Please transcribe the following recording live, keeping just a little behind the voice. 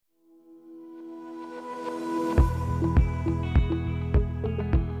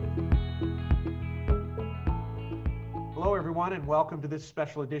everyone, and welcome to this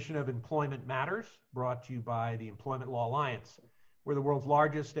special edition of Employment Matters, brought to you by the Employment Law Alliance. We're the world's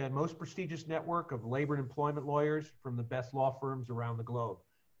largest and most prestigious network of labor and employment lawyers from the best law firms around the globe.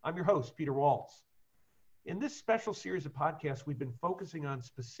 I'm your host, Peter Waltz. In this special series of podcasts, we've been focusing on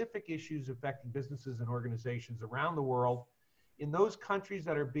specific issues affecting businesses and organizations around the world in those countries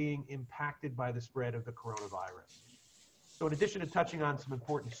that are being impacted by the spread of the coronavirus. So in addition to touching on some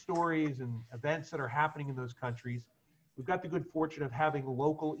important stories and events that are happening in those countries, we've got the good fortune of having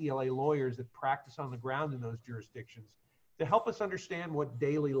local ELA lawyers that practice on the ground in those jurisdictions to help us understand what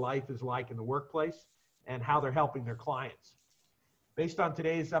daily life is like in the workplace and how they're helping their clients. Based on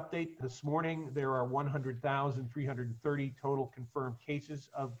today's update this morning, there are 100,330 total confirmed cases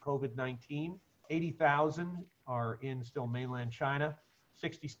of COVID-19. 80,000 are in still mainland China,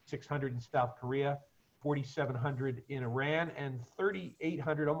 6,600 in South Korea, 4,700 in Iran, and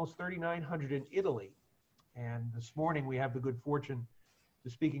 3,800, almost 3,900 in Italy. And this morning we have the good fortune to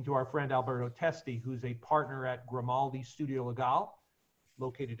speaking to our friend Alberto Testi, who's a partner at Grimaldi Studio Legal,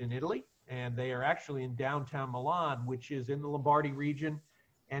 located in Italy. And they are actually in downtown Milan, which is in the Lombardy region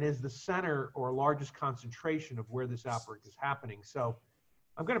and is the center or largest concentration of where this outbreak is happening. So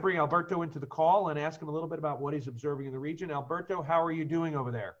I'm going to bring Alberto into the call and ask him a little bit about what he's observing in the region. Alberto, how are you doing over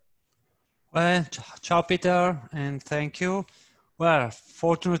there? Well, ciao, Peter, and thank you. Well,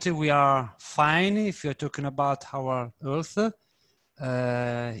 fortunately, we are fine if you're talking about our health,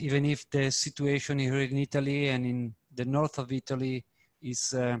 even if the situation here in Italy and in the north of Italy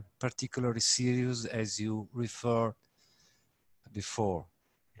is particularly serious, as you referred before.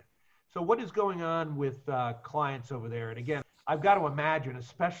 So what is going on with clients over there? And again, I've got to imagine,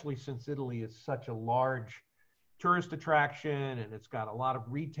 especially since Italy is such a large tourist attraction and it's got a lot of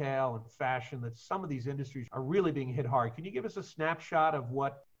retail and fashion, that some of these industries are really being hit hard. Can you give us a snapshot of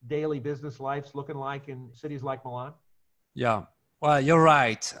what daily business life's looking like in cities like Milan? Yeah, well, you're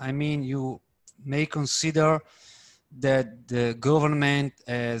right. I mean, you may consider that the government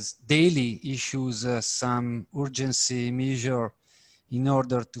has daily issues some urgency measure in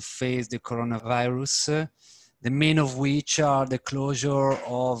order to face the coronavirus, the main of which are the closure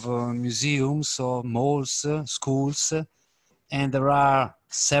of museums or malls, schools, and there are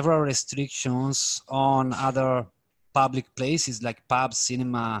several restrictions on other public places like pubs,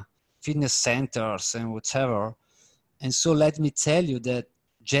 cinema, fitness centers, and whatever. And so let me tell you that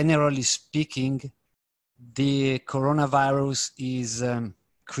generally speaking, the coronavirus is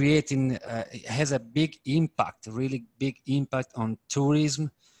creating, has a big impact, really big impact on tourism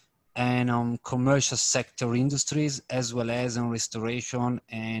and on commercial sector industries, as well as on restoration.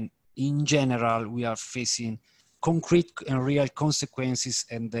 And in general, we are facing concrete and real consequences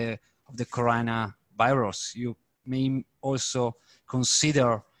of the coronavirus. You may also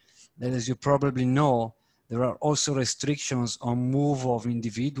consider that, as you probably know, there are also restrictions on move of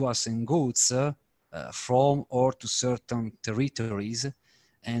individuals and goods from or to certain territories.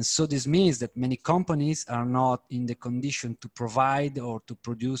 And so this means that many companies are not in the condition to provide or to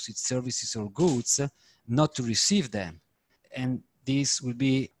produce its services or goods, not to receive them. And this will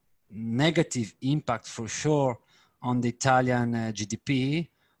be negative impact for sure on the Italian GDP,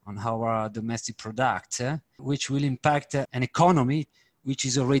 on our domestic product, which will impact an economy which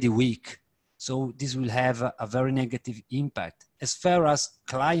is already weak. So this will have a very negative impact. As far as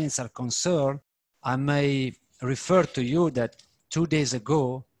clients are concerned, I may refer to you that 2 days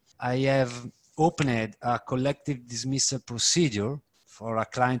ago, I have opened a collective dismissal procedure for a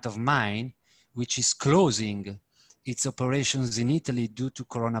client of mine, which is closing its operations in Italy due to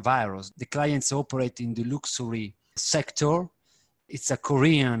coronavirus. The clients operate in the luxury sector. It's a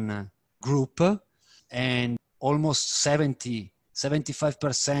Korean group, and almost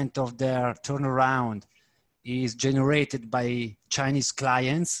 75% of their turnaround is generated by Chinese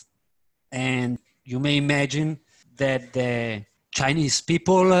clients. And you may imagine that the Chinese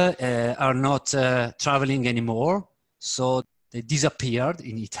people are not traveling anymore. So they disappeared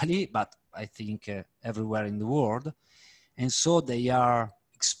in Italy, but I think everywhere in the world. And so they are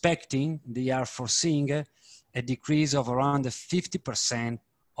foreseeing a decrease of around 50%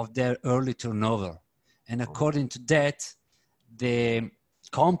 of their early turnover. And according to that, the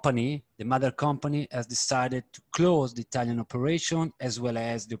mother company has decided to close the Italian operation as well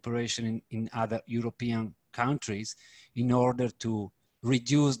as the operation in other European countries in order to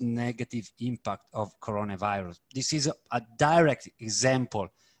reduce the negative impact of coronavirus. This is a direct example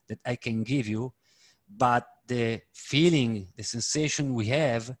that I can give you, but the feeling, the sensation we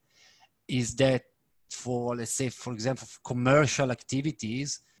have is that for, let's say, for example, commercial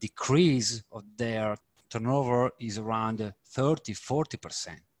activities, decrease of their turnover is around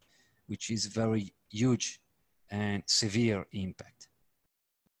 30-40%, which is very huge. and severe impact.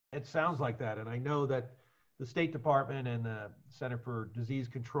 It sounds like that. And I know that the State Department and the Center for Disease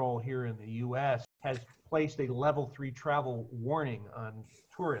Control here in the U.S. has placed a level 3 travel warning on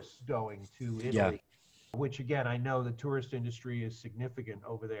tourists going to Italy, which again, I know the tourist industry is significant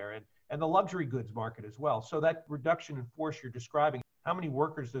over there and the luxury goods market as well. So that reduction in force you're describing, how many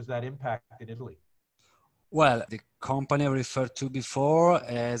workers does that impact in Italy? Well, the company I referred to before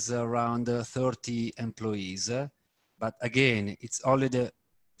has around 30 employees. But again, it's only the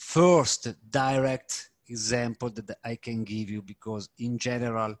first direct example that I can give you, because in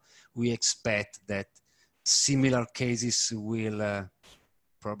general, we expect that similar cases will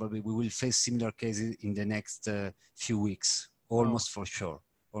we will face similar cases in the next few weeks, almost for sure.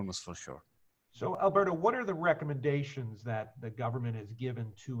 So Alberto, what are the recommendations that the government has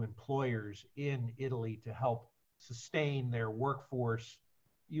given to employers in Italy to help sustain their workforce?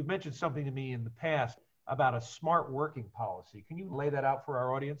 You've mentioned something to me in the past about a smart working policy. Can you lay that out for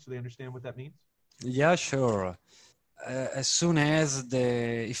our audience so they understand what that means? Yeah, sure. As soon as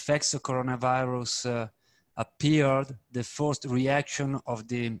the effects of coronavirus appeared, the first reaction of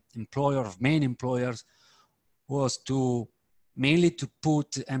the main employers, was mainly to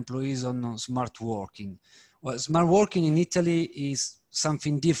put employees on smart working. Well, smart working in Italy is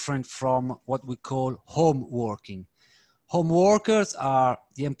something different from what we call home working. Home workers are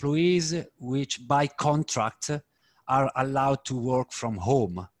the employees which by contract are allowed to work from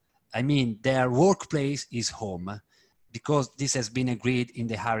home. I mean, their workplace is home because this has been agreed in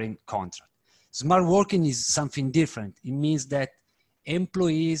the hiring contract. Smart working is something different. It means that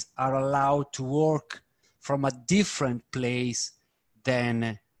employees are allowed to work from a different place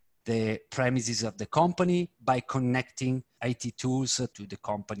than the premises of the company by connecting IT tools to the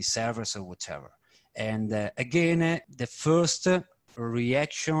company servers or whatever. And again, the first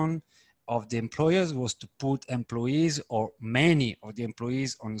reaction of the employers was to put employees or many of the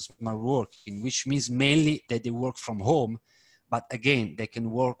employees on smart working, which means mainly that they work from home, but again, they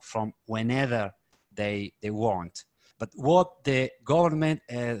can work from whenever they want. But what the government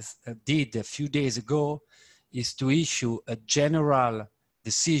did a few days ago is to issue a general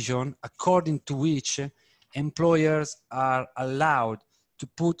decision according to which employers are allowed to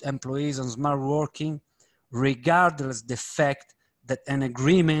put employees on smart working regardless the fact that an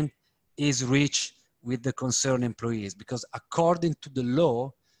agreement is reached with the concerned employees. Because according to the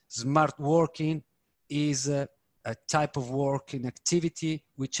law, smart working is a type of working activity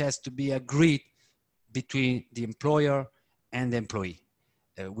which has to be agreed between the employer and the employee.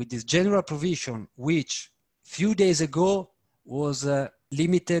 With this general provision, which few days ago was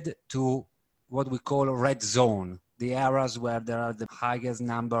limited to what we call a red zone, the areas where there are the highest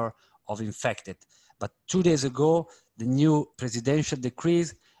number of infected. But 2 days ago, the new presidential decree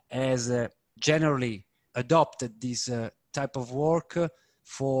has generally adopted this type of work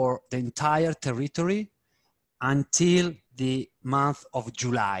for the entire territory until the month of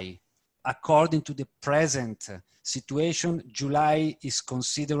July. According to the present situation, July is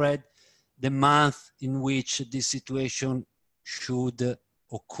considered the month in which this situation should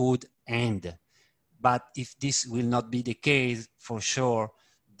or could end. But if this will not be the case, for sure,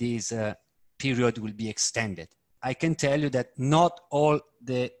 this period will be extended. I can tell you that not all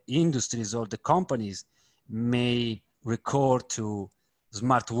the industries or the companies may record to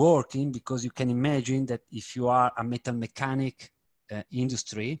smart working, because you can imagine that if you are a metal mechanic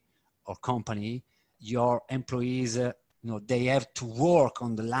industry or company, your employees, they have to work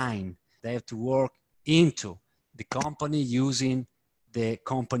on the line. They have to work into the company using the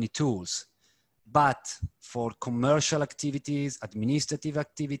company tools. But for commercial activities, administrative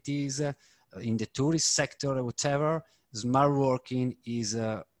activities, in the tourist sector or whatever, smart working is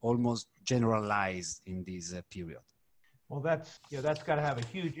almost generalized in this period. Well, that's got to have a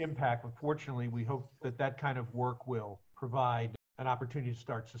huge impact. Unfortunately, we hope that kind of work will provide an opportunity to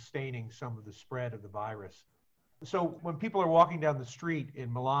start sustaining some of the spread of the virus. So when people are walking down the street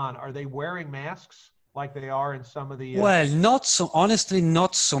in Milan, are they wearing masks like they are in some of the... Well, honestly,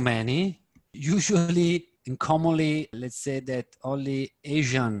 not so many. Usually and commonly, let's say that only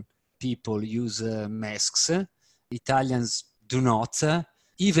Asian people use masks. Italians do not.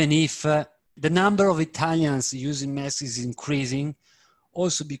 Even if the number of Italians using masks is increasing,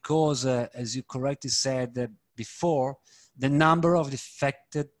 also because, as you correctly said before, the number of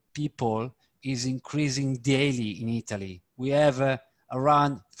infected people is increasing daily in Italy. We have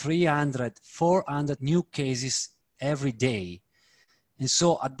around 300, 400 new cases every day. And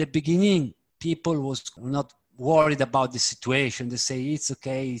so at the beginning, people was not worried about the situation. They say, it's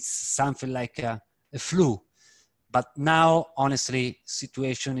okay, it's something like a flu. But now, honestly,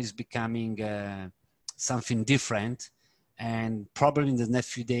 situation is becoming something different. And probably in the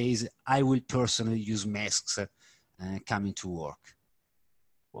next few days, I will personally use masks coming to work.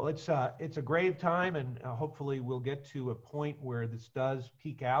 Well, it's a grave time, and hopefully we'll get to a point where this does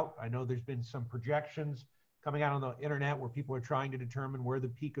peak out. I know there's been some projections coming out on the internet where people are trying to determine where the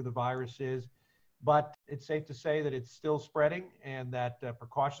peak of the virus is, but it's safe to say that it's still spreading and that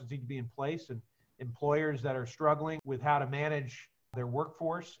precautions need to be in place, and employers that are struggling with how to manage their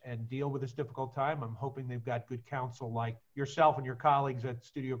workforce and deal with this difficult time, I'm hoping they've got good counsel like yourself and your colleagues at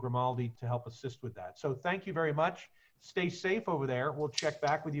Studio Grimaldi to help assist with that. So thank you very much. Stay safe over there. We'll check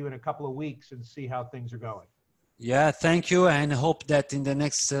back with you in a couple of weeks and see how things are going. Yeah, thank you. And hope that in the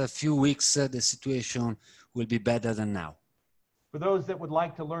next few weeks, the situation will be better than now. For those that would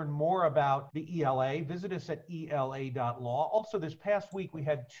like to learn more about the ELA, visit us at ela.law. Also, this past week, we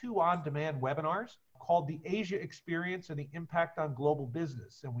had 2 on-demand webinars called the Asia Experience and the Impact on Global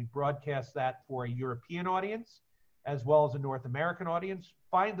Business. And we broadcast that for a European audience as well as a North American audience.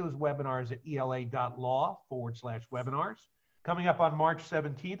 Find those webinars at ela.law/webinars. Coming up on March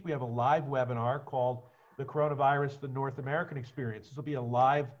 17th, we have a live webinar called The Coronavirus, the North American Experience. This will be a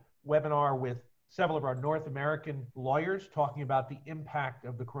live webinar with several of our North American lawyers talking about the impact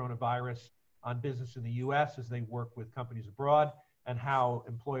of the coronavirus on business in the U.S. as they work with companies abroad and how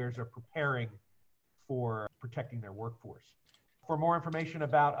employers are preparing for protecting their workforce. For more information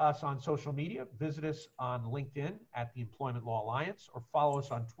about us on social media, visit us on LinkedIn at the Employment Law Alliance or follow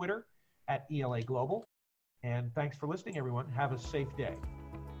us on Twitter at ELA Global. And thanks for listening, everyone. Have a safe day.